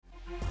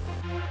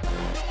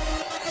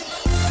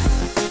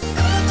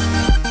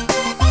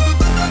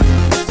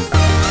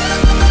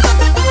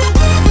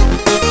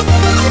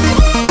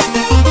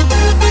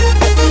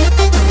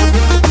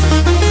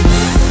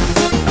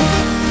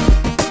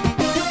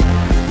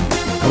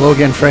Hello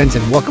again, friends,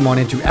 and welcome on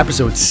into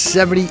episode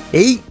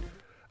 78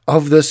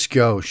 of The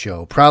SCO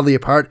Show, proudly a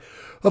part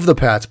of the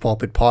Pat's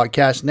Pulpit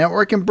Podcast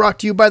Network and brought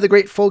to you by the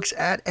great folks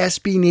at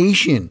SB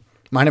Nation.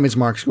 My name is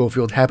Mark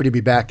Schofield, happy to be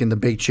back in the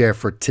big chair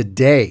for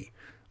today,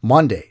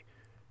 Monday,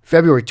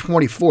 February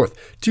 24th,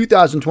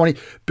 2020.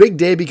 Big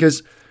day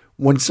because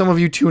when some of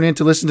you tune in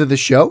to listen to the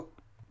show,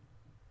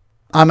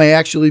 I may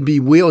actually be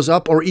wheels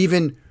up or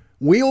even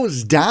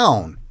wheels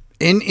down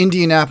in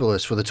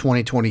Indianapolis for the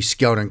 2020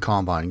 Scouting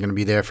Combine. I'm going to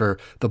be there for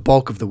the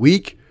bulk of the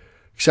week.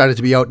 Excited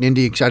to be out in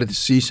Indy. Excited to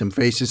see some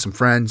faces, some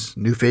friends,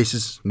 new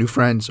faces, new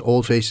friends,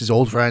 old faces,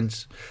 old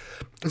friends.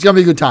 It's going to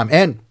be a good time.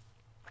 And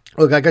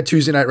look, I got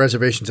Tuesday night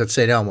reservations at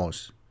St.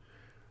 Elmo's.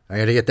 I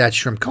got to get that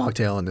shrimp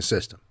cocktail in the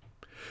system.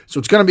 So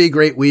it's going to be a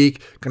great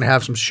week. Going to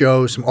have some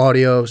shows, some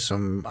audio,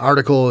 some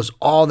articles,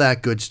 all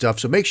that good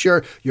stuff. So make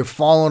sure you're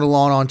following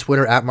along on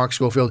Twitter at Mark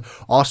Schofield.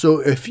 Also,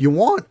 if you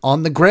want,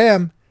 on the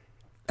gram,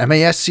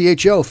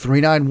 MASCHO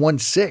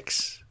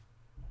 3916.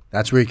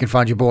 That's where you can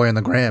find your boy on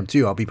the gram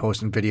too. I'll be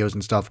posting videos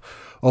and stuff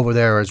over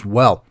there as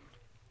well.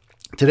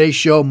 Today's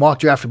show, Mock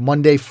Draft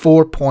Monday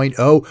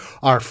 4.0.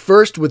 Our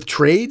first with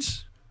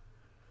trades.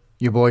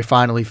 Your boy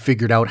finally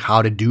figured out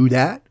how to do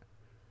that.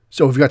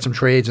 So we've got some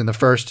trades in the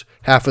first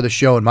half of the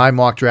show in my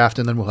mock draft,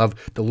 and then we'll have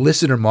the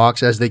listener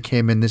mocks as they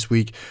came in this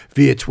week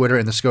via Twitter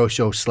and the SCO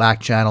Show Slack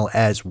channel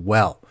as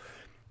well.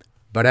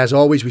 But as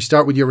always, we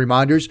start with your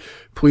reminders.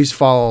 Please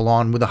follow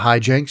along with the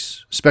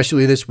hijinks,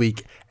 especially this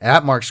week,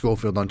 at Mark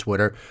Schofield on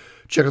Twitter.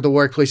 Check out the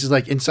workplaces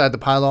like Inside the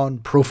Pylon,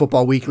 Pro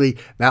Football Weekly,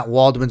 Matt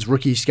Waldman's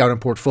Rookie Scouting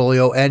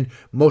Portfolio, and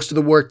most of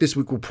the work this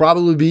week will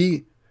probably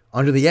be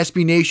under the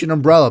SB Nation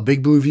umbrella,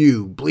 Big Blue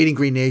View, Bleeding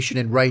Green Nation,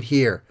 and right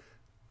here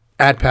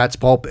at Pat's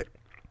Pulpit.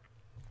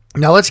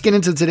 Now let's get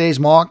into today's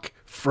mock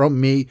from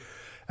me.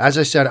 As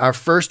I said, our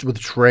first with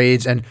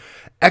trades, and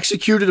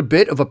executed a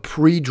bit of a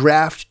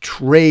pre-draft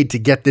trade to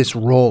get this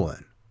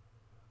rolling.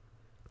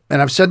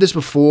 And I've said this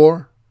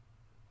before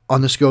on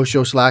the SCO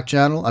Show Slack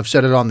channel. I've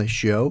said it on this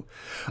show.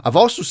 I've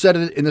also said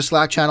it in the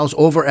Slack channels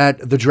over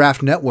at the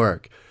Draft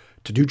Network.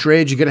 To do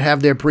trades, you're going to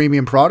have their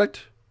premium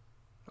product.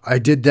 I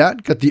did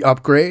that, got the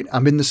upgrade.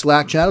 I'm in the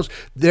Slack channels.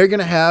 They're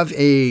going to have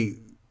a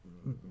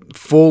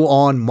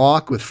full-on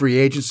mock with free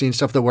agency and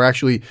stuff that we're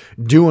actually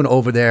doing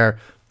over there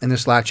in the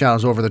Slack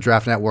channels over the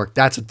Draft Network.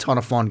 That's a ton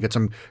of fun. Get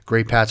some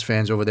great Pats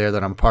fans over there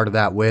that I'm part of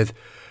that with.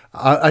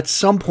 At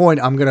some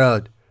point, I'm going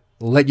to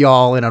let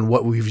y'all in on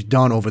what we've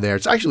done over there.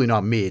 It's actually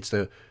not me. It's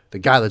the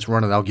guy that's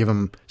running it. I'll give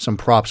him some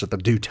props at the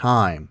due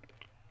time.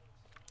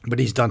 But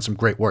he's done some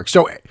great work.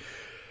 So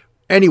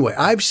anyway,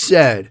 I've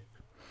said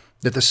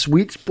that the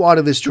sweet spot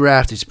of this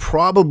draft is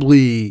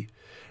probably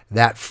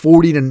that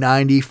 40 to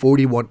 90,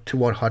 41 to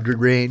 100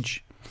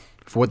 range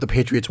for what the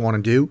Patriots want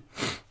to do.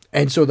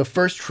 And so the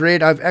first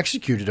trade I've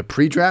executed, a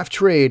pre-draft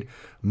trade,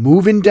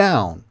 moving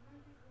down,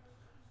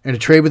 and a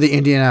trade with the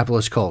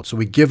Indianapolis Colts. So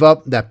we give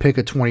up that pick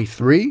at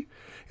 23,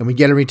 and we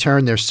get in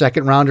return their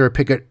second rounder, a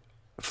pick at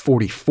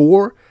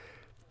 44,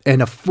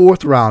 and a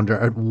fourth rounder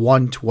at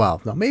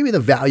 112. Now, maybe the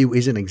value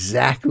isn't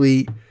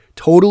exactly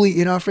totally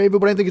in our favor,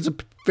 but I think it's a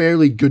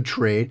fairly good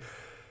trade.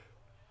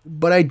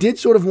 But I did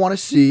sort of want to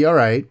see, all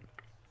right,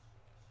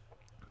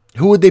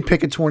 who would they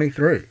pick at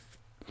 23?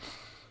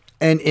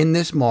 And in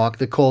this mock,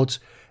 the Colts,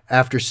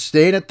 after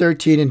staying at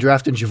 13 and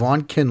drafting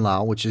Javon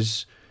Kinlaw, which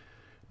is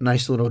a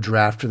nice little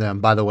draft for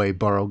them. By the way,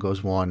 Burrow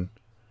goes 1,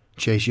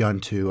 Chase Young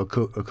 2,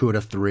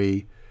 Okudah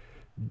 3,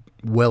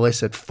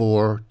 Willis at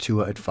 4,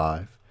 Tua at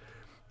 5.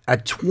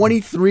 At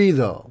 23,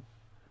 though,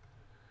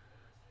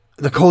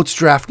 the Colts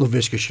draft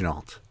Laviska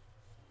Shenault.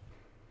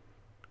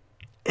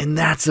 And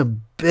that's a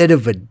bit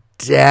of a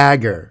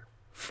dagger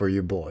for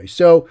your boy.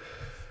 So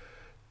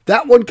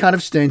that one kind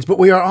of stings, but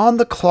we are on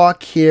the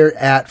clock here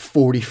at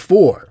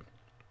 44.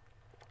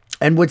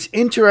 And what's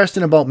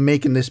interesting about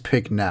making this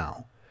pick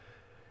now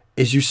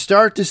is you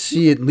start to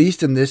see, at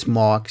least in this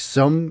mock,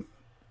 some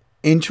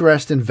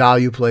interesting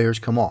value players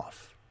come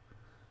off.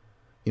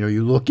 You know,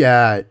 you look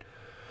at,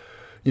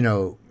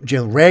 Jalen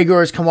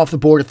Reagor has come off the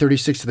board at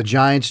 36 to the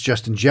Giants,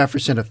 Justin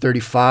Jefferson at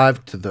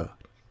 35 to the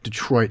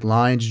Detroit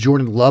Lions,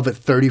 Jordan Love at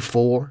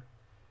 34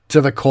 to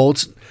the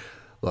Colts.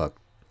 Look,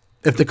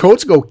 if the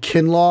Colts go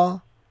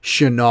Kinlaw,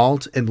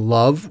 Shenault, and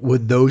Love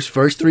with those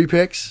first three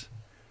picks,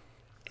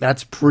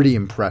 that's pretty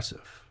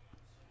impressive.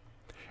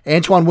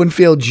 Antoine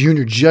Winfield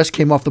Jr. just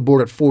came off the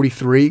board at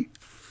 43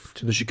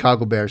 to the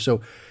Chicago Bears.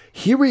 So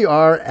here we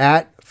are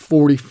at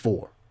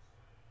 44.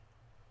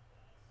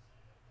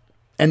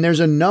 And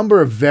there's a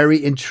number of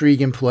very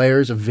intriguing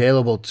players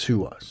available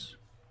to us.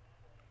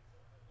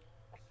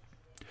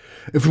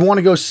 If we want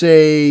to go,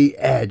 say,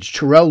 edge,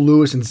 Terrell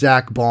Lewis and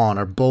Zach Bond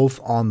are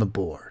both on the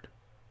board.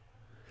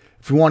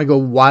 If we want to go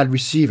wide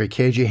receiver,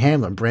 KJ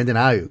Hamler, Brandon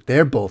Ayuk,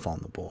 they're both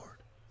on the board.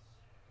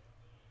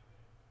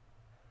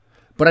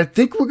 But I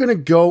think we're going to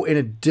go in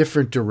a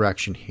different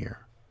direction here.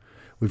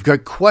 We've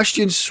got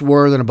questions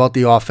swirling about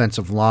the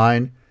offensive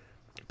line,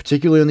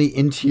 particularly on the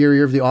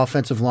interior of the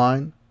offensive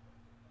line.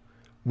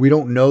 We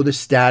don't know the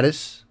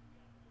status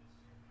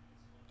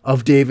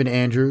of David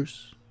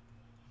Andrews.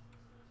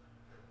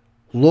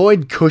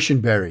 Lloyd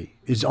Cushenberry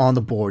is on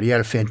the board. He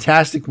had a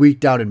fantastic week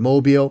down in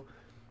Mobile.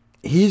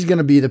 He's going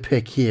to be the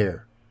pick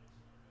here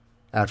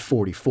at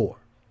 44.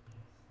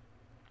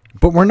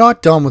 But we're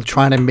not done with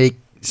trying to make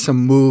some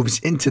moves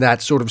into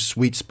that sort of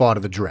sweet spot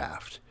of the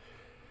draft,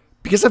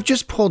 because I've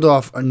just pulled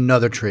off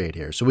another trade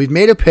here. So we've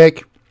made a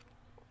pick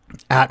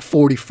at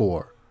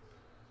 44.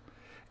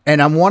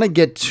 And I want to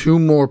get 2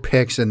 more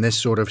picks in this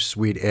sort of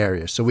sweet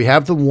area. So we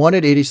have the one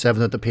at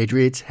 87 that the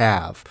Patriots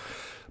have.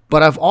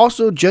 But I've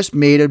also just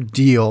made a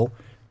deal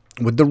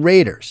with the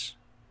Raiders.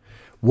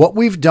 What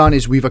we've done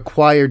is we've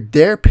acquired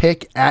their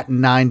pick at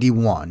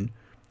 91,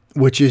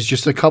 which is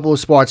just a couple of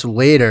spots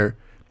later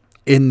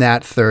in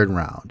that third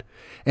round.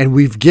 And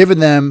we've given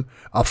them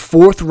a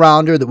 4th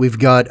rounder that we've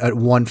got at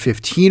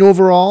 115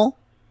 overall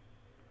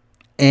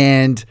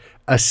and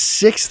a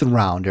 6th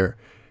rounder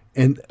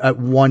at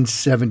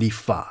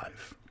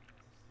 175.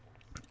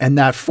 And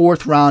that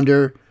 4th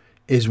rounder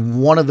is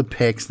one of the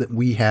picks that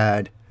we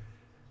had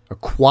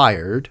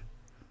acquired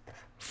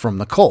from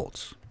the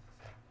Colts.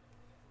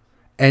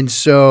 And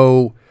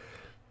so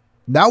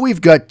now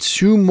we've got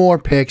 2 more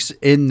picks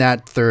in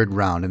that third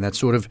round, and that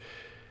sort of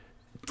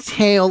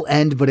tail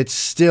end, but it's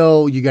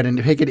still, you got a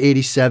pick at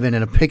 87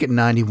 and a pick at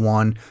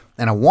 91.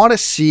 And I want to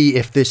see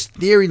if this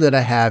theory that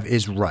I have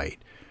is right,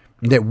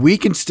 that we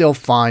can still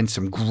find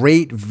some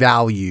great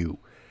value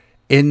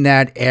in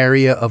that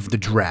area of the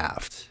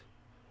draft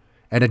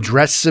and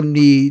address some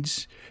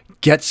needs,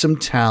 get some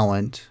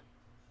talent,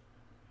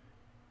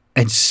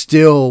 and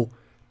still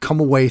come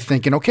away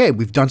thinking, okay,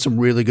 we've done some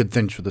really good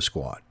things for the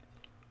squad.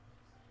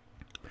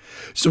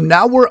 So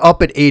now we're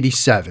up at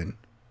 87.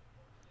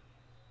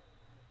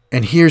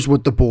 And here's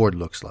what the board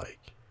looks like.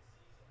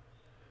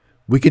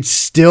 We could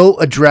still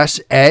address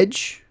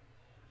edge.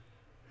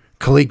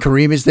 Khalid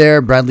Kareem is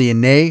there. Bradley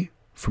Anae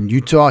from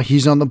Utah,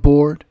 he's on the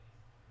board.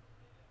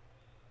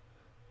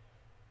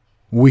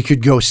 We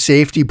could go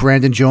safety.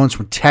 Brandon Jones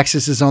from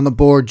Texas is on the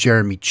board.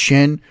 Jeremy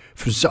Chin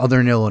from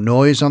Southern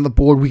Illinois is on the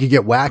board. We could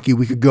get wacky.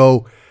 We could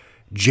go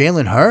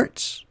Jalen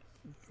Hurts,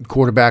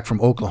 quarterback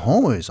from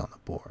Oklahoma, is on the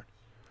board.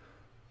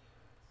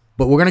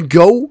 But we're going to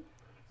go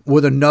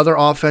with another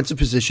offensive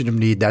position of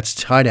need. That's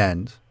tight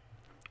end.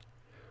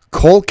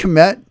 Cole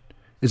Kmet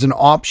is an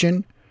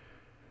option,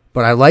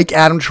 but I like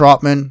Adam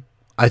Trautman.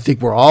 I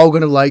think we're all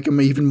going to like him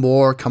even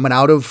more coming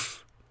out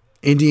of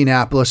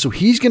Indianapolis. So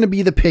he's going to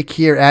be the pick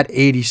here at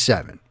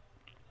 87.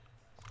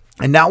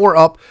 And now we're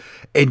up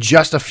in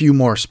just a few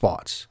more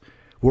spots.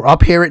 We're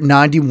up here at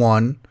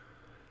 91.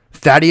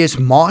 Thaddeus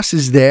Moss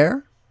is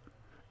there.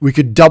 We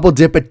could double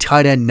dip at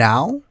tight end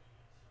now.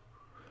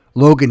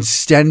 Logan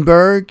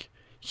Stenberg,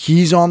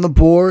 he's on the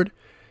board.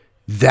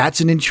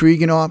 That's an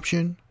intriguing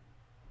option.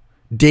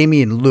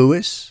 Damian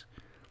Lewis,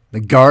 the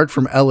guard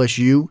from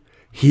LSU,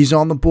 he's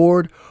on the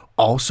board.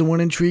 Also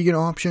an intriguing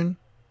option.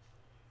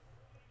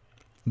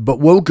 But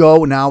we'll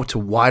go now to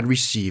wide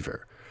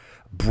receiver.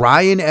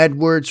 Brian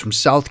Edwards from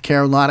South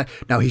Carolina.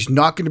 Now, he's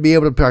not going to be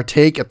able to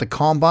partake at the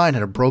combine,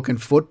 had a broken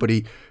foot, but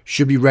he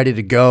should be ready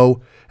to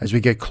go as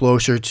we get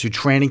closer to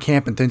training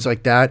camp and things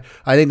like that.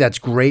 I think that's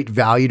great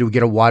value to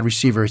get a wide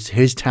receiver. It's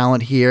his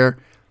talent here,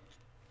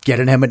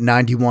 getting him at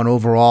 91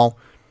 overall.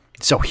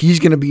 So he's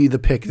going to be the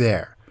pick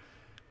there.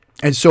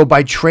 And so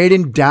by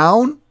trading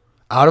down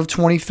out of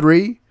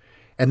 23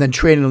 and then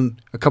trading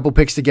a couple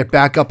picks to get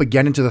back up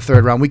again into the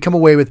third round, we come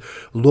away with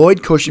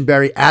Lloyd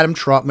Cushenberry, Adam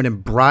Trautman,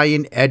 and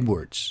Brian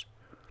Edwards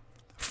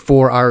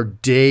for our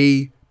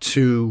day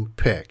 2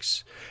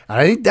 picks. And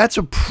I think that's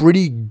a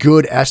pretty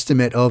good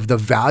estimate of the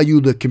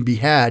value that can be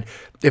had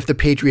if the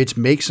Patriots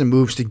make some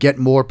moves to get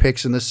more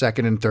picks in the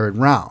second and third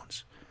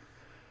rounds.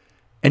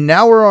 And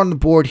now we're on the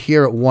board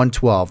here at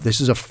 112.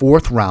 This is a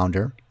 4th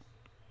rounder.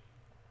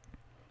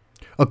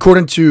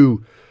 According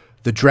to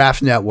the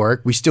Draft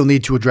Network, we still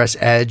need to address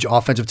edge,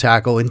 offensive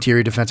tackle,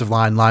 interior defensive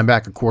line,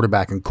 linebacker,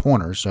 quarterback, and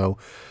corner. So,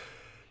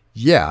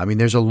 yeah, I mean,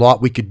 there's a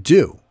lot we could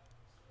do.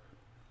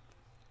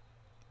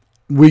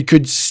 We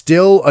could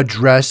still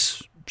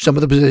address some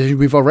of the positions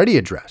we've already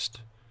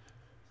addressed.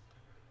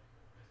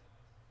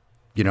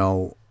 You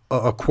know,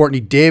 a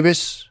Courtney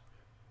Davis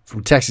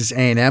from Texas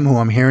A&M, who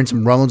I'm hearing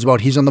some rumblings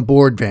about, he's on the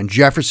board. Van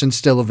Jefferson's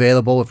still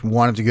available if we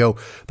wanted to go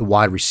the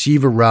wide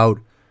receiver route.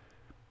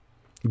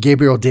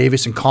 Gabriel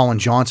Davis and Colin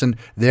Johnson,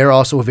 they're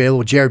also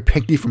available. Jared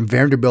Pinkney from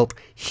Vanderbilt,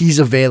 he's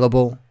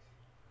available.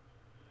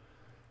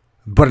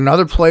 But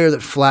another player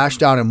that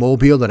flashed out in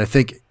Mobile that I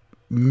think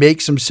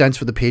makes some sense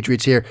for the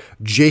Patriots here,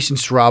 Jason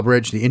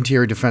Strawbridge, the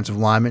interior defensive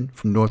lineman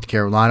from North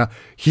Carolina.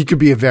 He could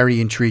be a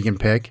very intriguing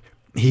pick.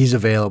 He's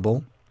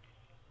available.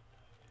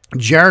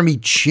 Jeremy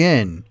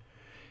Chin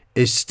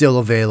is still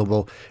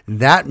available.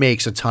 That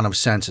makes a ton of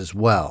sense as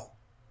well.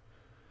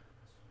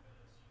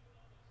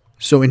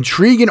 So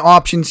intriguing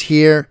options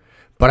here,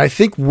 but I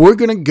think we're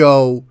going to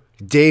go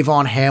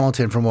Davon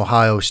Hamilton from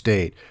Ohio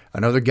State.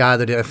 Another guy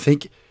that I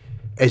think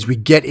as we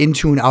get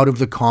into and out of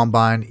the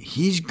combine,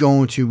 he's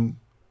going to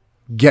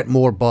get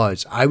more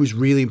buzz. I was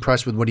really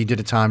impressed with what he did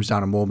at times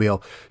down in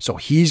Mobile. So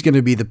he's going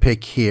to be the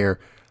pick here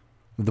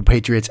with the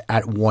Patriots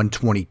at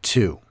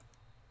 122.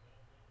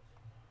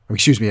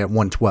 At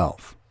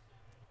 112.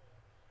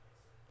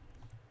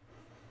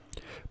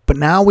 But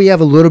now we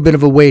have a little bit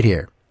of a wait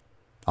here.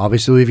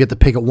 Obviously, we've got the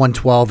pick at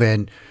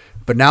 112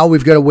 but now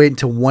we've got to wait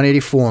until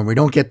 184, and we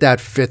don't get that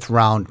 5th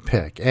round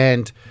pick.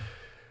 And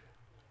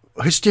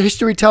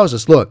history tells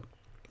us, look,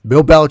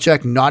 Bill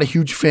Belichick, not a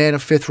huge fan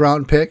of 5th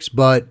round picks,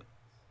 but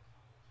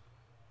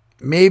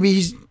maybe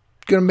he's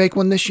going to make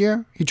one this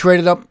year. He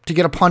traded up to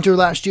get a punter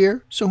last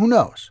year, so who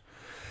knows?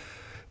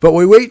 But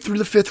we wait through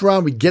the 5th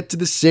round. We get to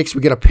the 6th.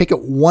 We get a pick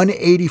at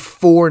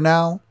 184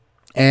 now,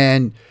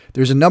 and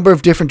there's a number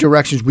of different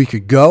directions we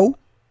could go.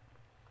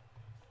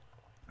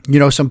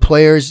 Some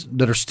players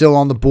that are still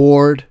on the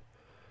board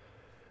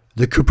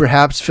that could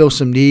perhaps fill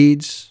some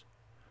needs.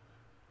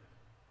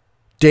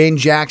 Dane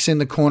Jackson,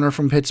 the corner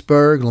from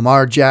Pittsburgh.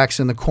 Lamar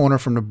Jackson, the corner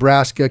from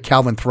Nebraska.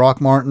 Calvin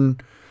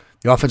Throckmorton,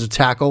 the offensive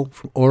tackle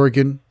from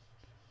Oregon.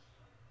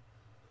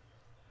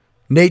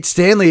 Nate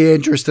Stanley,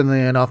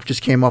 interestingly enough,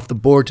 just came off the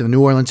board to the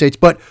New Orleans Saints.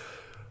 But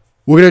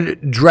we're going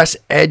to address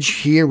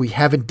edge here. We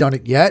haven't done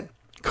it yet.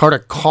 Carter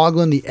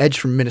Coughlin, the edge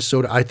from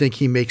Minnesota. I think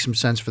he makes some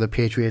sense for the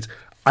Patriots.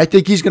 I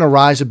think he's going to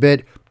rise a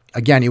bit.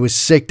 Again, he was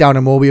sick down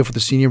in Mobile for the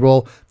Senior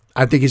Bowl.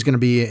 I think he's going to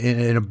be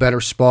in a better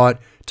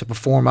spot to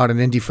perform out in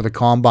Indy for the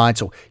Combine.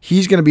 So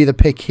he's going to be the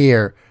pick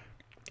here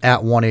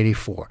at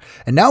 184.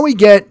 And now we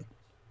get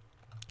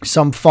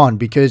some fun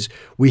because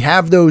we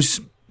have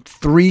those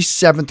 3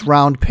 7th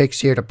round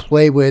picks here to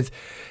play with.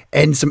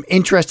 And some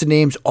interesting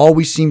names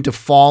always seem to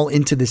fall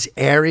into this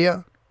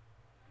area.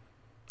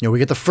 We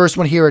get the first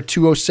one here at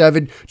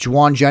 207.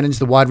 Juwan Jennings,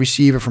 the wide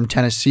receiver from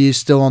Tennessee, is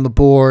still on the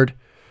board.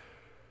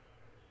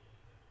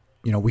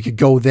 We could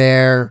go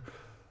there.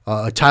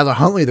 Tyler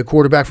Huntley, the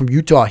quarterback from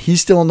Utah,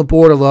 he's still on the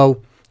board,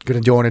 although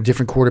going to go in a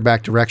different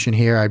quarterback direction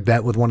here, I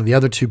bet, with one of the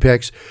other 2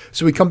 picks.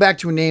 So we come back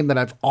to a name that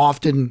I've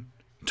often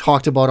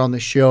talked about on the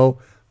show.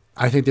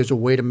 I think there's a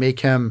way to make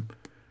him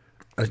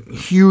a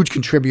huge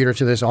contributor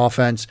to this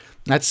offense.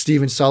 That's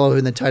Stephen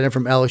Sullivan, the tight end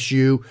from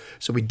LSU.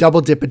 So we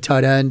double dip at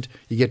tight end.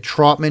 You get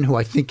Trotman, who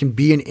I think can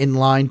be an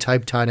inline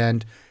type tight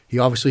end. He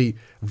obviously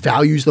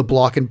values the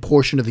blocking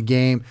portion of the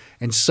game,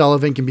 and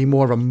Sullivan can be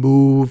more of a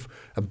move,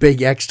 a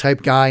big X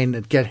type guy,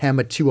 and get him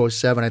at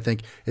 207, I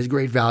think, is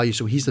great value.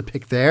 So he's the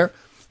pick there.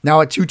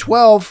 Now at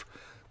 212,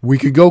 we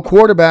could go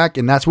quarterback,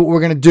 and that's what we're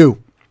going to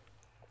do.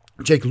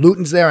 Jake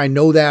Luton's there. I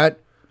know that.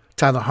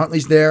 Tyler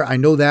Huntley's there. I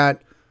know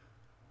that.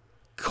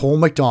 Cole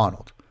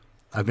McDonald.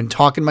 I've been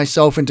talking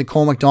myself into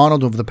Cole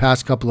McDonald over the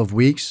past couple of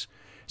weeks,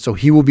 so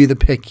he will be the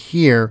pick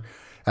here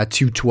at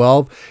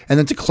 212. And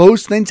then to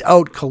close things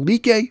out,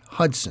 Kalike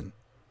Hudson,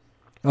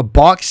 a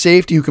box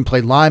safety who can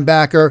play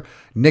linebacker,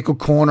 nickel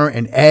corner,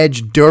 and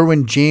edge,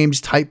 Derwin James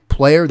type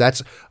player.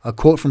 That's a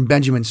quote from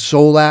Benjamin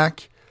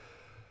Solak.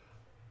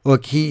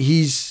 Look,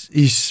 he's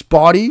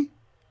spotty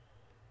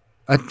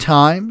at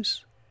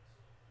times,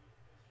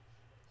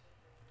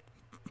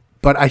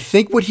 but I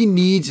think what he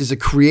needs is a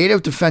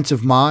creative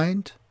defensive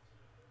mind.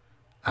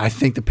 I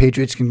think the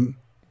Patriots can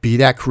be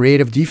that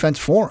creative defense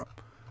for him.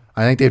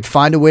 I think they'd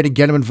find a way to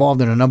get him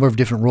involved in a number of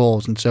different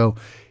roles, and so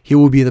he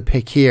will be the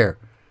pick here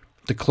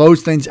to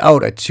close things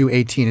out at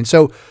 218. And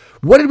so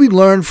what did we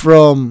learn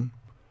from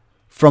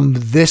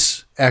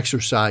this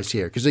exercise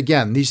here? Because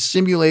again, these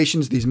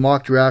simulations, these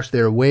mock drafts,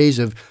 they're ways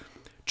of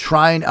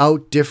trying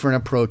out different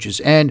approaches.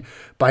 And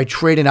by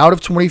trading out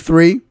of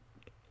 23,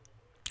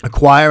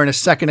 acquiring a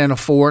 2nd and a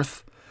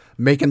 4th,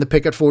 making the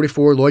pick at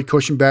 44, Lloyd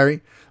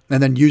Cushenberry,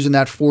 and then using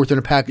that 4th in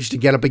a package to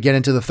get up again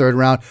into the 3rd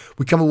round,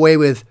 we come away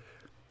with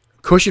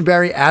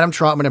Cushenberry, Adam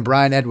Trotman, and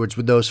Brian Edwards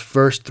with those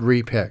first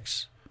 3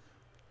 picks.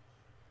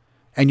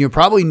 And you're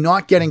probably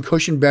not getting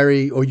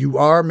Cushenberry, or you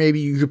are, maybe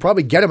you could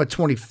probably get him at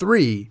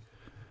 23,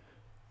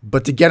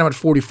 but to get him at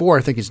 44,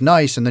 I think is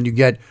nice. And then you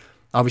get,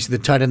 obviously,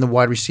 the tight end, the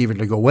wide receiver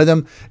to go with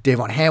him.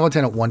 Davon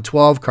Hamilton at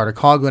 112, Carter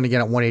Coughlin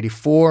again at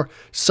 184,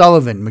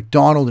 Sullivan,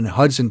 McDonald, and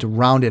Hudson to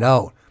round it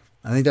out.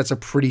 I think that's a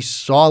pretty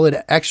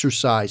solid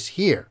exercise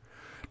here.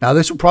 Now,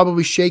 this will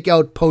probably shake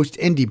out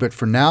post-Indy, but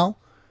for now,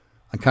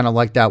 I kind of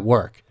like that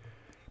work.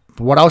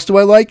 But what else do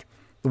I like?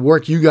 The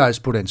work you guys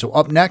put in. So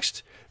up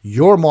next,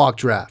 your mock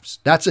drafts.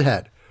 That's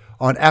ahead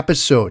on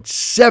episode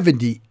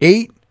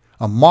 78,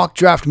 a Mock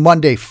Draft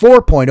Monday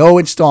 4.0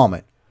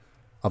 installment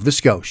of The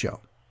SCO Show.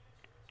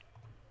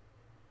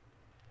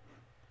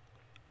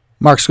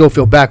 Mark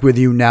Schofield back with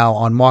you now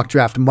on Mock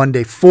Draft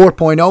Monday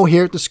 4.0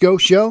 here at The SCO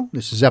Show.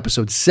 This is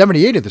episode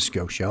 78 of The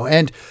SCO Show.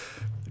 And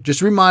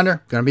just a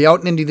reminder, going to be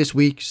out in Indy this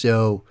week,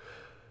 so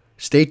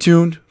stay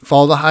tuned.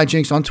 Follow the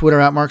hijinks on Twitter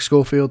at Mark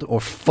Schofield, or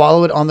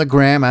follow it on the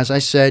gram. As I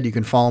said, you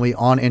can follow me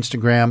on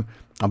Instagram.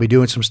 I'll be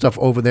doing some stuff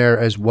over there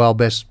as well.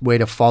 Best way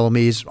to follow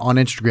me is on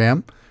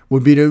Instagram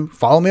would be to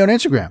follow me on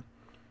Instagram.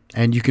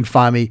 And you can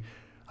find me.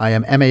 I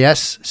am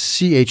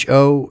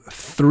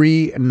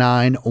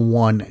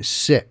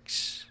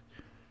MASCHO3916.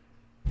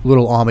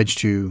 Little homage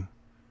to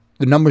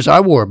the numbers I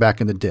wore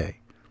back in the day.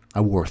 I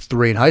wore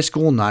 3 in high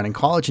school, 9 in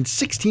college, and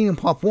 16 in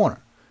Pop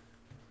Warner.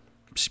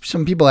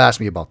 Some people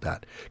ask me about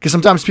that, because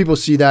sometimes people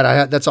see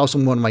that. That's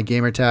also one of my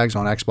gamer tags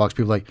on Xbox.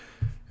 People are like,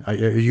 are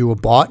you a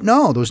bot?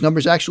 No, those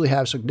numbers actually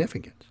have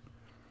significance.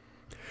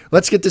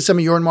 let's get to some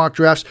of your mock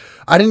drafts.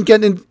 I didn't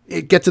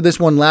get to this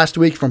one last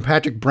week from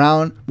Patrick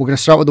Brown. We're going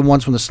to start with the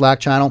ones from the Slack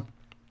channel.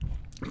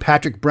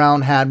 Patrick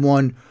Brown had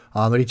one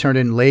that he turned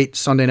in late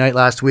Sunday night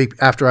last week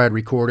after I had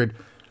recorded.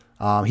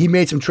 He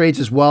made some trades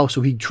as well,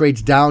 so he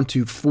trades down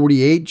to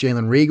 48,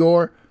 Jalen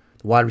Reagor,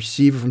 the wide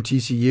receiver from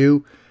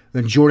TCU.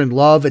 Then Jordan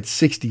Love at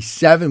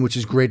 67, which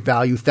is great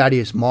value.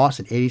 Thaddeus Moss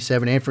at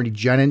 87. Anthony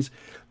Jennings,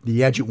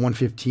 the edge at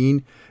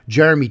 115.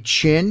 Jeremy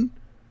Chin,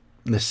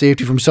 the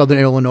safety from Southern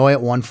Illinois at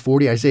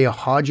 140. Isaiah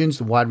Hodgins,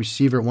 the wide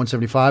receiver at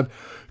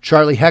 175.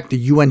 Charlie Heck,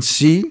 the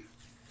UNC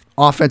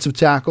offensive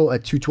tackle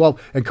at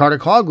 212. And Carter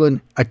Coughlin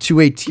at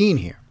 218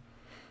 here.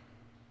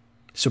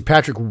 So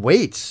Patrick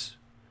waits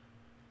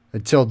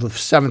until the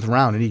 7th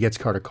round and he gets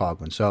Carter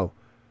Coughlin. So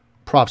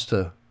props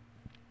to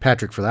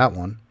Patrick for that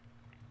one.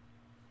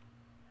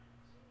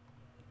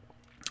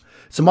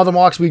 Some other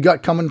mocks we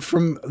got coming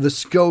from the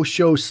SCO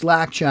Show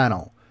Slack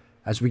channel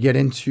as we get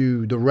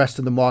into the rest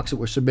of the mocks that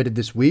were submitted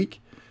this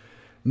week.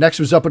 Next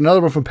was up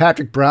another one from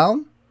Patrick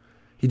Brown.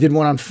 He did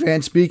one on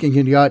FanSpeak and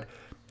he got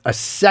a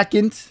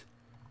 2nd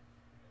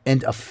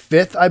and a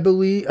 5th, I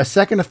believe. A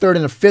 2nd, a 3rd,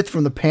 and a 5th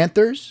from the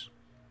Panthers.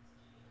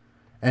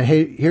 And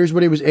here's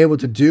what he was able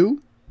to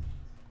do.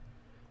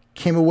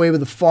 Came away with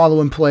the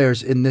following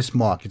players in this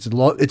mock. It's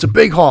a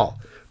big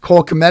haul.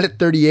 Cole Kmet at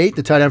 38,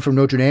 the tight end from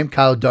Notre Dame.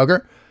 Kyle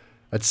Duggar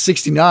at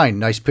 69.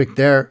 Nice pick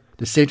there.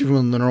 The safety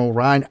from Lenore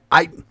Ryan.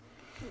 I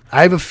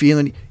have a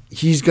feeling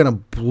he's going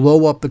to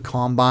blow up the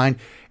combine.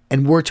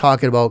 And we're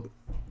talking about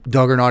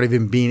Duggar not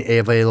even being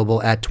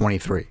available at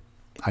 23.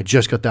 I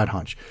just got that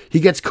hunch. He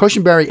gets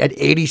Cushenberry at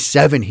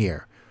 87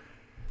 here.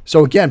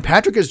 So again,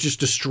 Patrick has just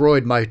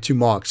destroyed my two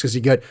mocks because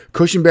he got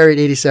Cushenberry at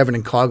 87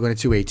 and Coughlin at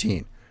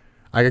 218.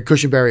 I got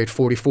Cushenberry at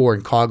 44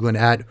 and Coughlin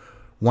at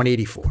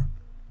 184.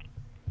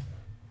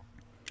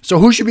 So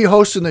who should be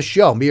hosting the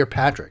show, me or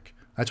Patrick?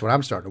 That's what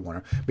I'm starting to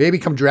wonder. Maybe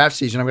come draft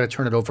season, I'm going to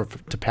turn it over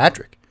to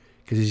Patrick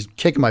because he's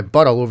kicking my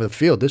butt all over the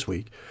field this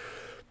week.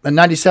 At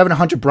 97,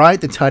 Hunter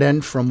Bryant, the tight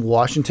end from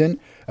Washington.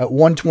 At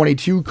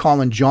 122,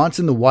 Colin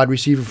Johnson, the wide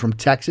receiver from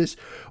Texas.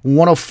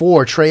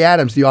 104, Trey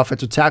Adams, the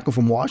offensive tackle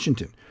from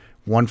Washington.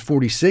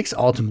 146,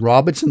 Alton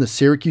Robinson, the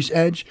Syracuse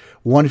edge.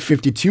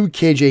 152,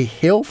 KJ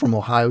Hill from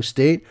Ohio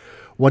State.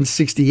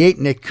 168,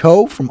 Nick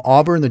Coe from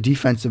Auburn, the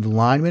defensive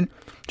lineman.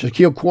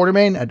 Shaquille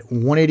Quartermain at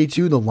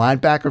 182, the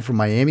linebacker from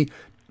Miami.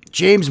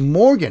 James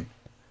Morgan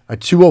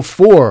at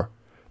 204,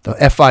 the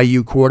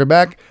FIU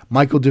quarterback.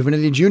 Michael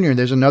Divinity Jr.,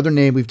 there's another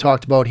name we've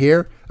talked about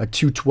here, at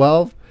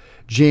 212.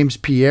 James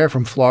Pierre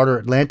from Florida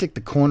Atlantic,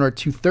 the corner at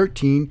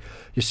 213.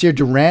 Yasir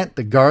Durant,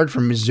 the guard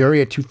from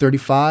Missouri at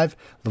 235.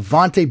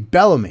 Levante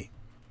Bellamy,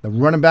 the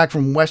running back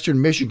from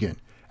Western Michigan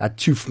at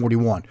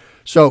 241.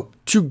 So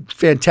 2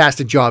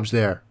 fantastic jobs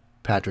there,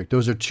 Patrick.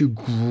 Those are 2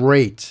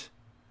 great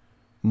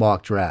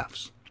mock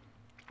drafts.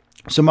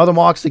 Some other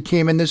mocks that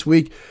came in this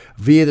week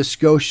via the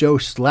SCO Show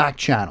Slack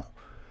channel.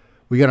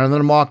 We got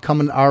another mock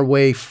coming our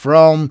way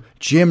from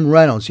Jim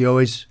Reynolds. He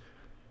always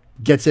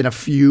gets in a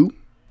few.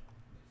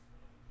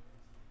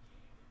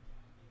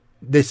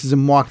 This is a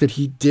mock that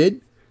he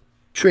did.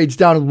 Trades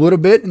down a little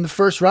bit in the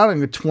first round.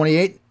 And at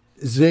 28,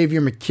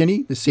 Xavier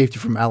McKinney, the safety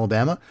from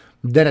Alabama.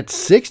 Then at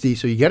 60,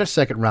 so you get a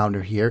second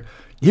rounder here.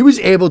 He was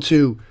able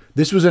to,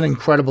 this was an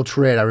incredible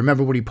trade. I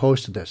remember when he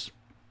posted this.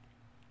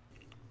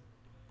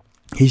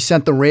 He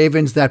sent the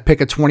Ravens that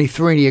pick at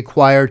 23 and he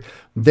acquired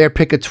their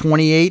pick at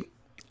 28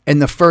 in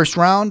the first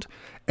round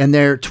and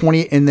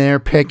their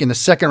pick in the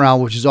second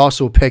round, which is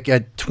also a pick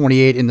at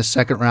 28 in the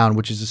second round,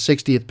 which is the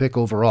 60th pick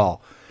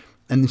overall.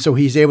 And so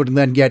he's able to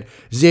then get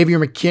Xavier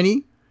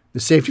McKinney,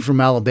 the safety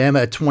from Alabama,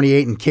 at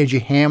 28, and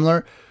KJ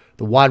Hamler,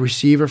 the wide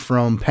receiver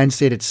from Penn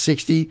State, at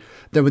 60.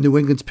 Then with New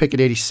England's pick at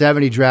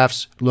 87, he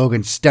drafts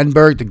Logan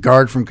Stenberg, the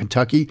guard from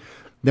Kentucky.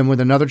 Then with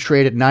another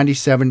trade at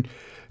 97,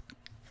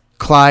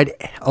 Clyde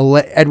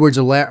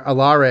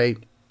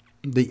Edwards-Helaire,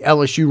 the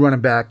LSU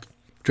running back,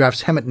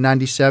 drafts him at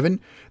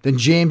 97. Then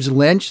James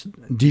Lynch,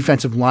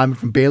 defensive lineman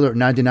from Baylor, at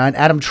 99.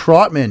 Adam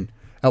Trotman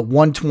at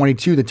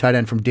 122, the tight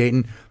end from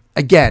Dayton.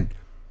 Again,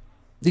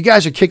 you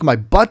guys are kicking my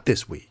butt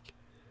this week.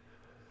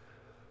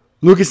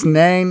 Lucas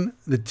Nang,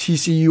 the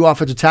TCU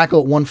offensive tackle,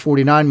 at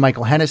 149.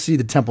 Michael Hennessy,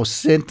 the Temple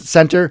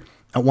center,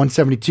 at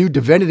 172.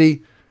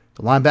 Divinity,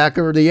 the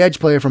linebacker, the edge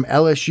player from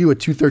LSU, at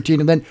 213.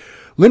 And then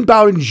Lynn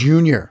Bowden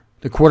Jr.,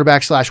 the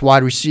quarterback /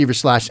 wide receiver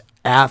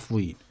 /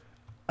 athlete,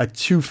 at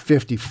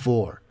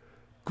 254.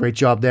 Great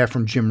job there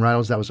from Jim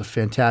Reynolds. That was a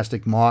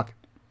fantastic mock.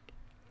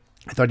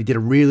 I thought he did a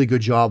really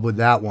good job with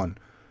that one.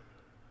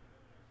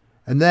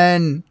 And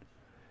then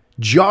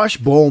Josh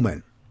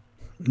Bowman.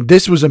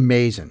 This was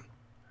amazing.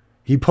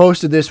 He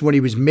posted this when he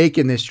was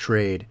making this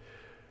trade.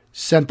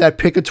 Sent that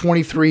pick of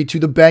 23 to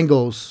the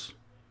Bengals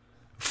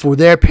for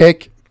their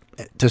pick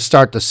to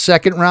start the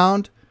second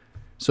round.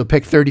 So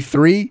pick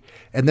 33.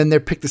 And then their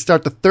pick to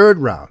start the third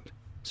round.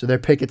 So their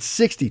pick at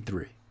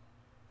 63.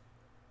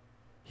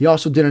 He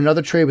also did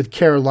another trade with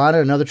Carolina,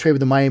 another trade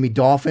with the Miami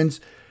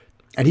Dolphins.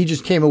 And he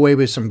just came away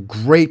with some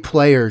great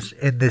players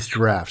in this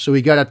draft. So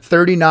he got at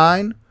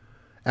 39,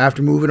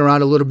 after moving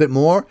around a little bit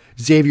more,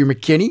 Xavier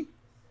McKinney,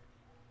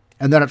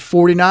 And then at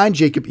 49,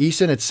 Jacob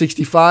Eason. At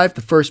 65,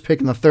 the first pick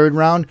in the third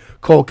round,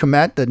 Cole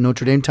Kmet, the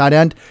Notre Dame tight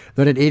end.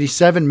 Then at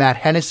 87, Matt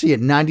Hennessy.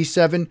 At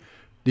 97,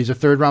 these are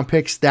third-round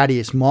picks,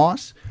 Thaddeus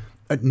Moss.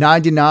 At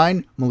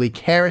 99, Malik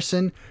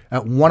Harrison.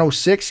 At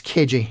 106,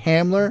 KJ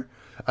Hamler.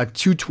 At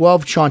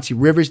 212, Chauncey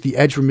Rivers, the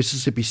edge from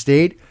Mississippi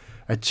State.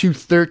 At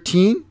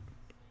 213,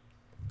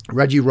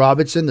 Reggie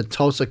Robinson, the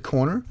Tulsa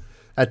corner.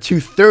 At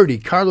 230,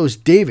 Carlos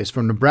Davis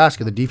from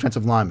Nebraska, the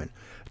defensive lineman.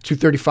 At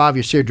 235,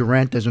 Yasir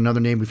Durant, there's another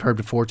name we've heard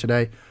before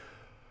today,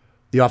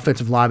 the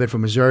offensive lineman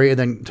from Missouri. And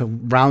then to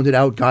round it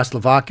out, Gus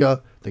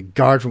Lavaka, the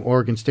guard from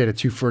Oregon State at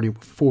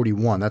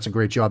 241. That's a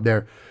great job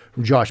there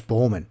from Josh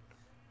Bowman.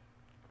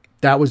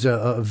 That was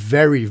a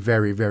very,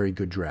 very, very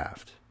good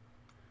draft.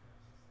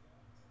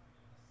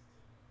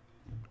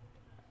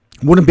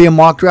 Wouldn't be a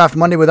mock draft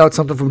Monday without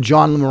something from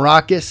John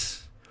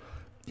Lamarakis.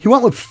 He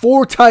went with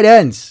 4 tight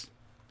ends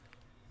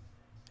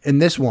in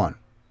this one.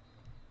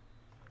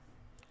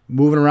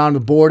 Moving around the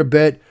board a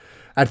bit.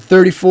 At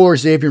 34,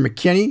 Xavier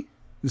McKinney,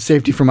 the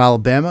safety from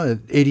Alabama. At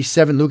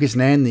 87, Lucas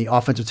Nan, the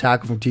offensive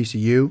tackle from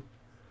TCU.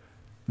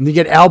 And you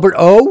get Albert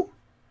O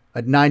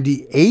at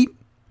 98.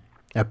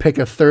 I pick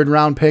a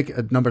third-round pick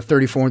at number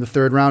 34 in the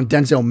third round.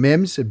 Denzel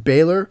Mims at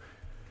Baylor.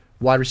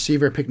 Wide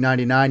receiver at pick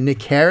 99.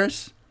 Nick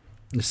Harris,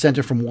 the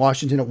center from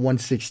Washington at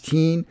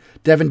 116.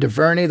 Devin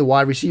DuVernay, the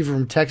wide receiver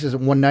from Texas at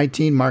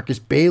 119. Marcus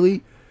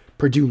Bailey,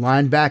 Purdue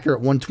linebacker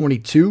at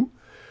 122.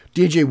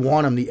 DJ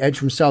Wanham, the edge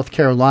from South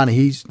Carolina,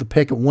 he's the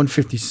pick at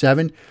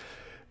 157.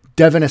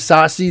 Devin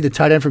Asasi, the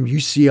tight end from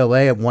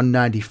UCLA at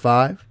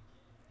 195.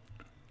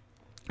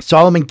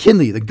 Solomon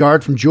Kinley, the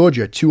guard from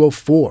Georgia at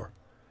 204.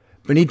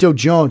 Benito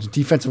Jones,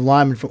 defensive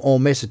lineman from Ole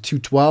Miss at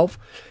 212.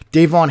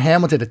 Davon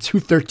Hamilton at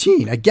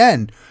 213.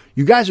 Again,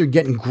 you guys are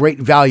getting great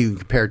value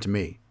compared to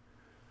me.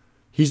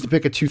 He's the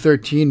pick at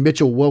 213.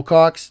 Mitchell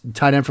Wilcox,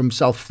 tight end from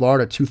South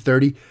Florida at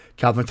 230.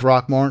 Calvin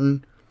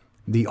Throckmorton,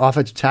 the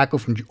offensive tackle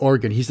from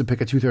Oregon, he's the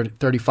pick at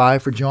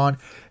 235 for John.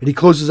 And he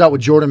closes out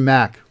with Jordan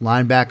Mack,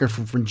 linebacker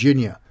from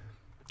Virginia,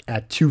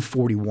 at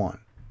 241.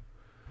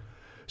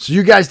 So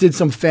you guys did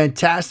some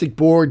fantastic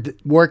board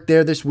work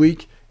there this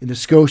week in the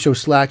SCO Show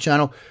Slack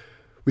channel.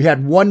 We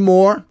had one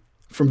more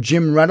from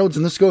Jim Reynolds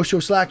in the SCO Show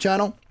Slack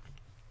channel.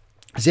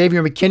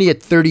 Xavier McKinney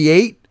at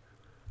 38,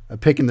 a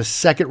pick in the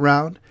second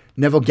round.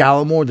 Neville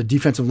Gallimore, the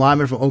defensive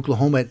lineman from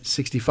Oklahoma at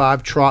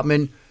 65.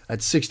 Trotman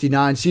at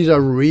 69.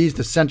 Cesar Ruiz,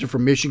 the center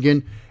from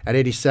Michigan at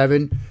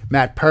 87.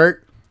 Matt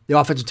Pert, the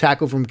offensive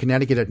tackle from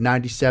Connecticut at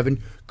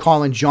 97.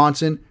 Colin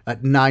Johnson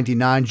at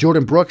 99.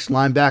 Jordan Brooks,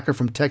 linebacker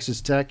from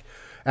Texas Tech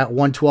at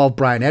 112.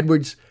 Brian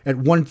Edwards at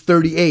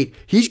 138.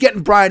 He's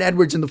getting Brian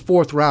Edwards in the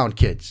fourth round,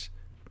 kids.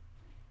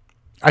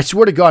 I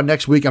swear to God,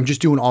 next week I'm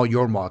just doing all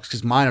your mocks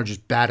because mine are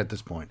just bad at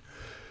this point.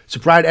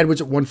 So Brian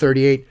Edwards at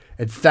 138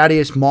 and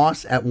Thaddeus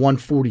Moss at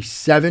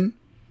 147.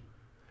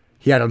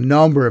 He had a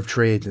number of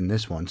trades in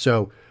this one.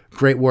 So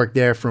great work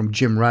there from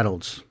Jim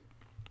Reynolds.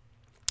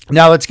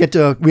 Now let's get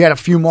to, we had a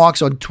few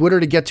mocks on Twitter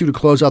to get to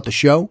close out the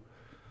show.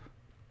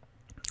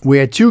 We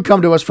had 2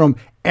 come to us from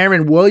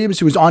Aaron Williams,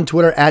 who was on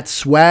Twitter at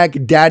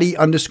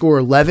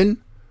swagdaddy_11.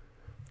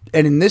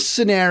 And in this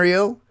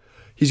scenario,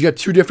 he's got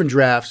 2 different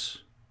drafts.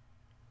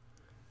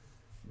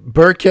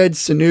 Burkhead,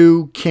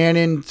 Sanu,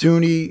 Cannon,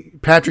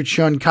 Thuney, Patrick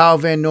Chung, Kyle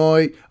Van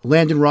Noy,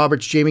 Landon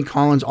Roberts, Jamie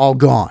Collins, all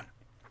gone.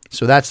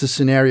 So that's the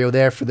scenario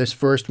there for this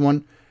first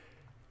one.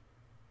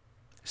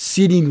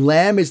 CeeDee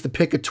Lamb is the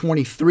pick of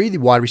 23, the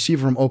wide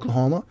receiver from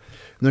Oklahoma.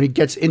 And then he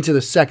gets into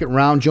the second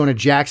round. Jonah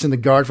Jackson, the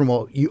guard from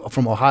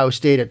Ohio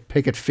State, at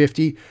pick at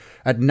 50.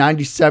 At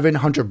 97,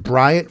 Hunter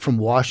Bryant from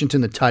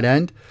Washington, the tight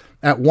end.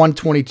 At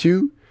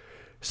 122,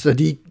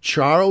 Sadiq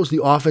Charles,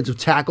 the offensive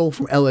tackle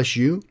from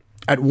LSU.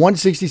 At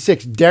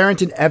 166,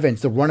 Darrington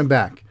Evans, the running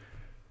back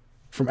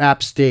from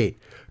App State.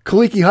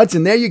 Kaliki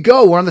Hudson, there you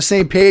go. We're on the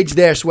same page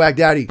there, Swag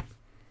Daddy.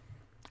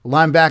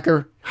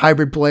 Linebacker,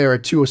 hybrid player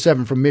at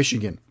 207 from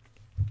Michigan.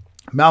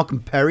 Malcolm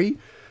Perry,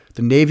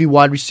 the Navy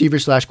wide receiver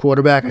 /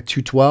 quarterback at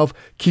 212.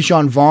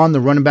 Keyshawn Vaughn,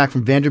 the running back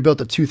from Vanderbilt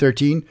at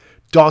 213.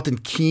 Dalton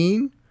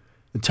Keene,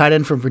 the tight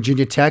end from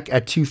Virginia Tech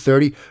at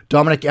 230.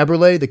 Dominic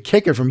Eberle, the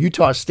kicker from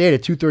Utah State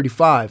at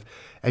 235.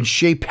 And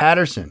Shea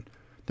Patterson,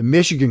 the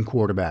Michigan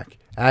quarterback,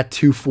 at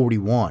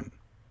 241.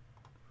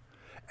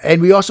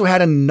 And we also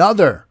had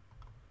another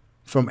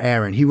from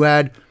Aaron. He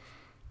had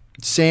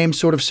same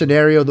sort of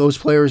scenario, those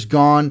players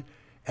gone.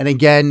 And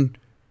again,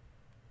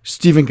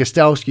 Stephen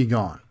Gostkowski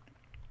gone.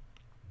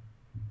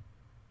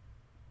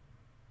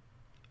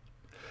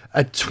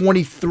 At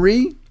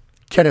 23,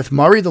 Kenneth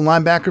Murray, the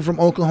linebacker from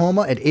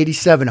Oklahoma. At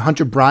 87,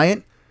 Hunter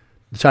Bryant,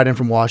 the tight end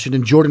from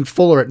Washington. Jordan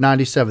Fuller at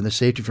 97, the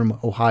safety from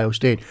Ohio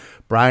State.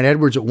 Brian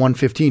Edwards at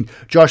 115.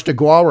 Josh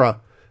DeGuara,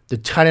 the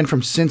tight end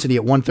from Cincinnati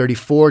at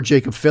 134.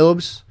 Jacob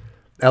Phillips,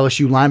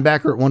 LSU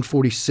linebacker at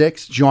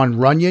 146. John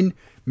Runyon,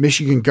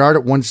 Michigan guard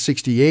at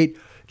 168.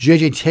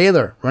 J.J.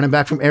 Taylor, running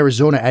back from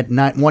Arizona at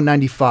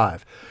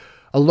 195.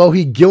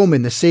 Alohi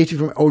Gilman, the safety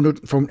from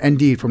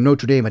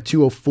Notre Dame at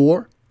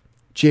 204.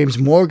 James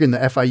Morgan, the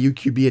FIU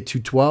QB at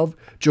 212.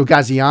 Joe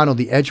Gaziano,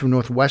 the edge from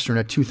Northwestern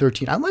at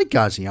 213. I like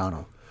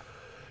Gaziano.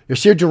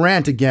 Yasir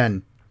Durant,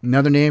 again,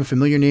 another name,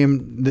 familiar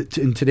name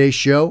in today's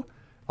show.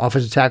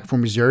 Offensive tackle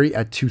from Missouri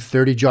at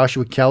 230.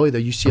 Joshua Kelly, the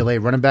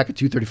UCLA running back at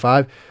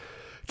 235.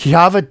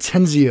 Kiava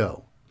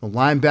Tenzio, the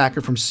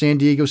linebacker from San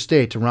Diego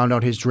State, to round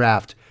out his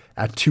draft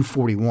at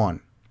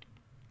 241.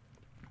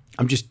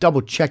 I'm just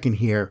double checking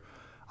here.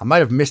 I might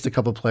have missed a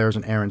couple players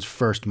on Aaron's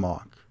first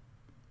mock.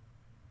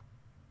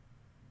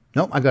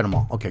 Nope, I got them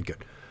all. Okay,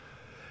 good.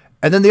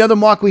 And then the other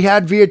mock we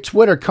had via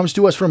Twitter comes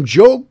to us from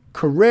Joe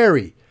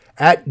Carreri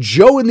at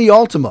Joe in the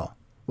Ultima.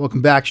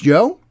 Welcome back,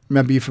 Joe.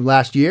 Remember you from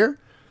last year.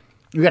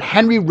 We got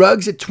Henry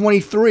Ruggs at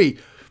 23.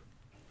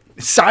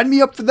 Sign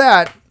me up for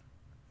that.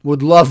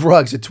 Would love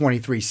Ruggs at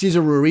 23.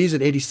 Cesar Ruiz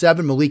at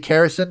 87. Malik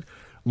Harrison,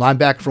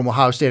 linebacker from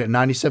Ohio State, at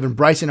 97.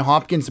 Bryson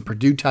Hopkins, the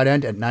Purdue tight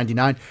end, at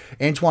 99.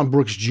 Antoine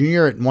Brooks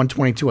Jr. at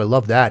 122. I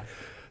love that.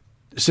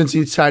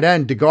 Cincinnati tight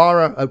end,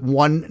 DeGara at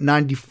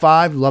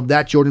 195. Love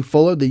that. Jordan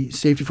Fuller, the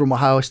safety from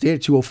Ohio State,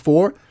 at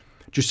 204.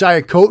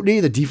 Josiah Coatney,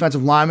 the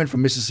defensive lineman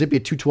from Mississippi,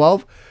 at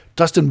 212.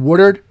 Dustin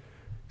Woodard,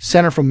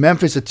 center from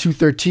Memphis, at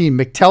 213.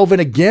 McTelvin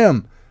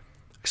Agim,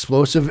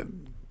 explosive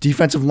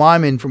defensive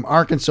lineman from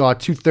Arkansas, at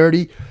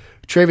 230.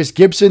 Travis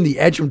Gibson, the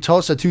edge from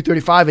Tulsa, at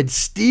 235. And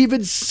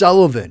Steven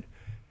Sullivan,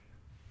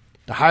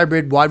 the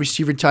hybrid wide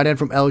receiver tight end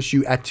from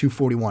LSU, at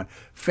 241.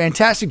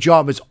 Fantastic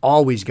job as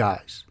always,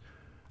 guys.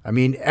 I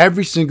mean,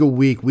 every single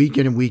week, week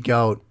in and week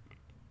out,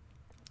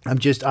 I'm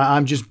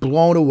just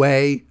blown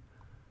away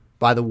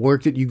by the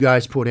work that you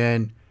guys put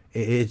in.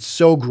 It's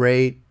so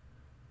great.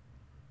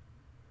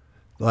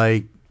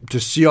 Like, to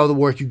see all the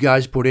work you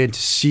guys put in, to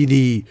see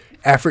the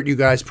effort you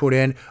guys put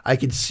in. I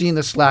can see in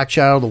the Slack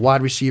channel the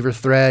wide receiver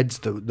threads,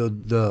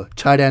 the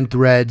tight end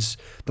threads,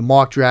 the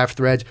mock draft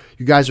threads.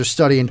 You guys are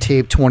studying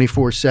tape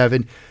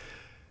 24/7.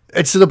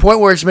 It's to the point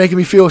where it's making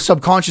me feel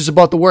subconscious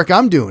about the work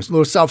I'm doing. It's a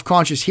little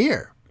self-conscious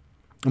here.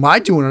 Am I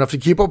doing enough to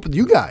keep up with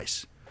you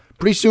guys?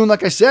 Pretty soon,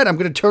 like I said, I'm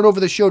going to turn over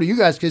the show to you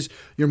guys because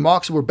your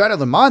mocks were better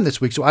than mine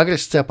this week, so I got to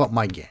step up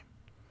my game.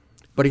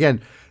 But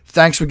again,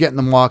 thanks for getting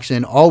the mocks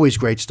in. Always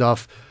great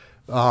stuff.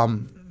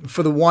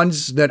 For the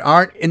ones that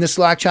aren't in the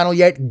Slack channel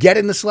yet, get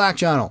in the Slack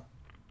channel.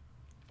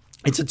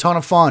 It's a ton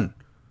of fun.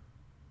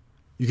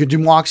 You can do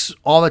mocks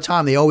all the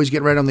time. They always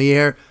get right on the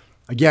air.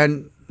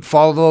 Again,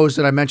 follow those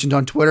that I mentioned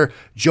on Twitter.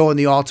 Joe in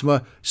the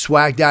Ultima,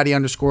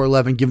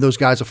 SwagDaddy_11. Give those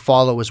guys a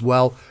follow as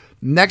well.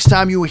 Next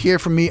time you will hear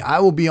from me, I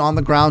will be on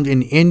the ground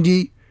in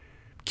Indy.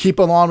 Keep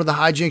along with the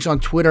hijinks on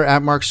Twitter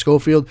at Mark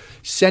Schofield.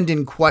 Send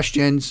in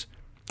questions.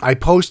 I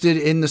posted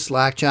in the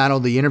Slack channel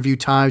the interview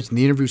times and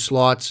the interview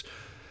slots.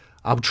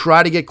 I'll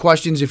try to get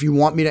questions. If you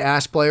want me to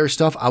ask players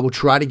stuff, I will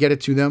try to get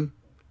it to them.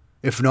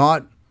 If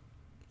not,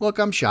 look,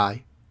 I'm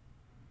shy.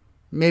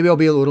 Maybe I'll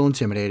be a little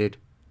intimidated.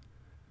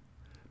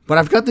 But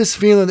I've got this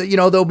feeling that,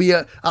 there'll be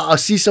I'll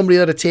see somebody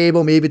at a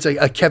table. Maybe it's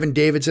a Kevin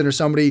Davidson or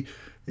somebody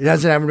that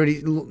doesn't have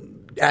anybody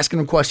asking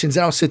him questions.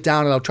 Then I'll sit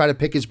down and I'll try to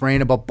pick his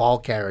brain about ball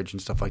carriage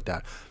and stuff like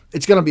that.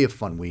 It's going to be a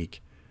fun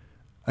week.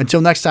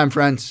 Until next time,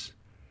 friends,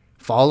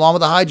 follow along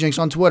with the hijinks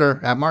on Twitter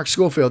at Mark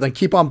Schofield and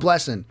keep on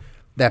blessing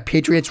that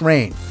Patriots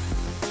reign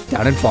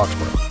down in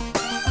Foxborough.